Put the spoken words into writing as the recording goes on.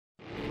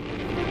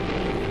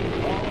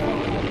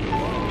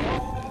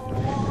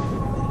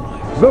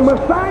The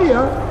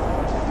Messiah,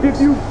 if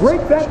you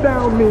break that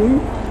down,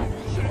 means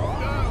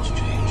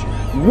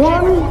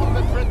one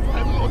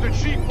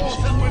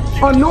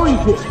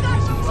anointed,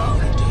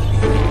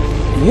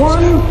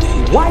 one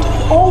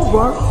wiped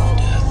over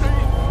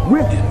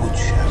with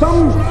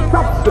some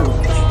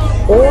substance,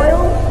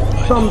 oil,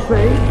 some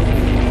say,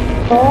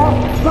 or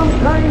some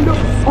kind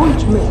of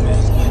ointment.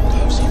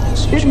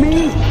 It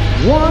means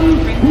one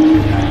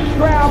who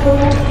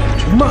travels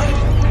much.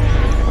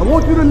 I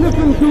want you to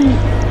listen to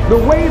the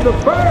way the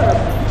verb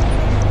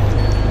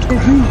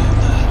is used.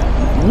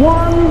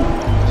 One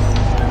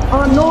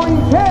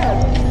anointed,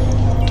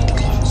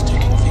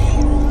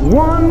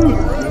 one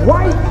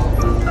white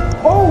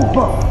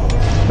over,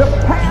 the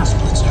past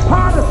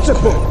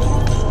participle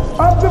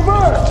of the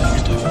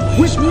verb,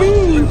 which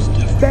means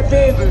that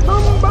there's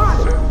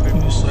somebody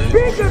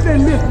bigger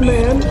than this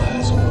man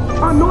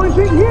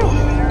anointing him.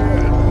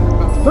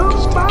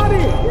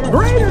 Somebody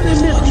greater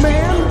than this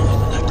man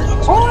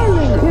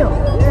oiling him.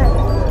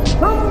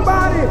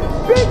 Somebody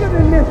bigger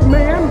than this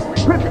man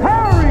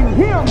preparing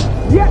him.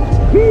 Yet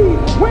he,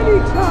 when he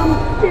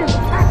comes, is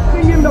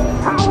acting in the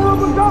power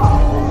of a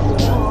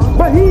God.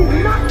 But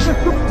he's not the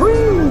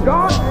supreme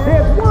God.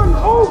 There's one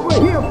over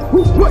him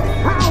who puts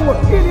power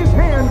in his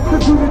hands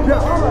to do the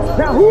job.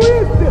 Now who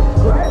is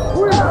this Christ?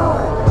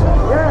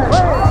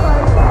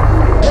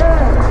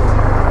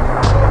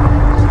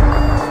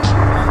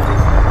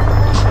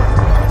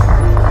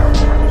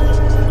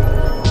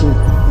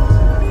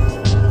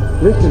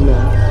 Listen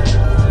now,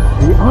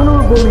 the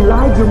Honorable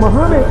Elijah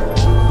Muhammad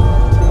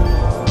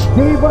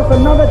gave us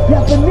another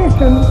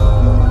definition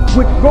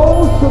which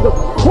goes to the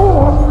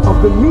core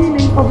of the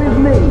meaning of his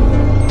name.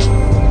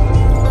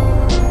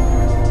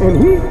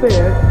 And he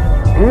said,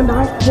 and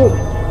I quote,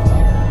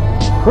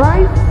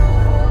 Christ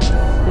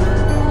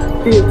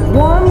is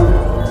one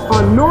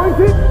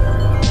anointed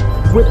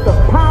with the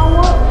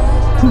power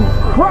to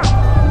crush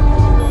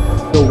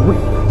the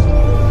wicked.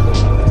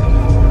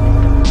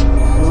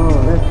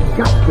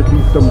 Got to be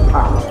some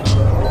power.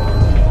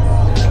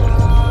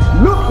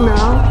 Look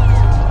now,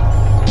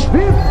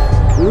 this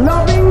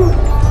loving,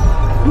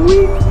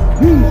 sweet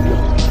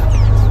Jesus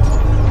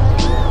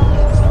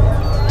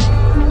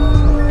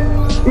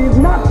is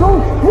not so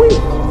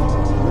sweet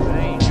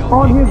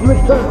on his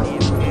return.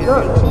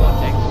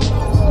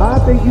 I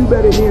think you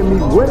better hear me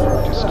well.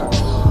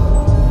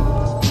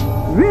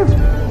 This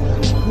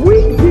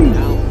sweet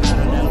Jesus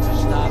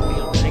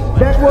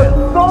that was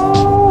so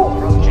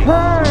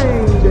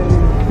kind and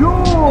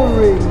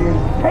enduring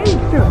and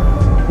patient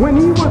when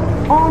he was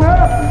on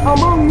earth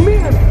among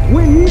men.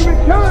 When he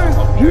returned,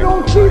 you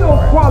don't see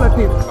those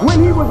qualities.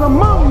 When he was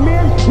among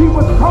men, he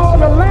was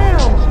called a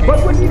lamb.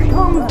 But when he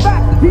comes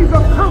back, he's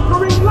a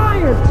conquering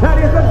lion. Now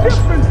there's a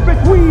difference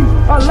between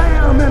a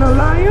lamb and a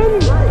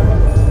lion.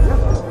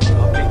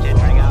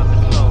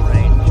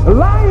 A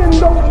lion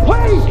don't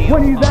play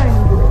when he's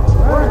angry.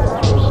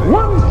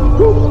 One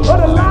scoop of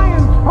the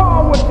lion's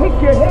paw will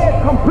take your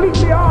head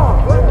completely off.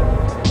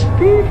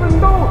 Even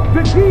though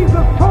the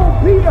Jesus told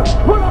Peter,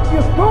 put up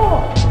your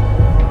sword.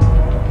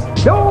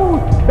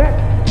 Those that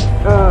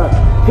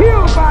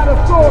killed by the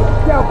sword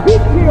shall be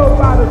killed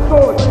by the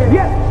sword.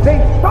 Yet they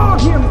saw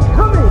him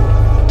coming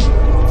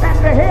at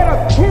the head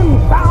of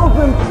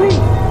 10,000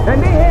 feet,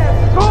 and they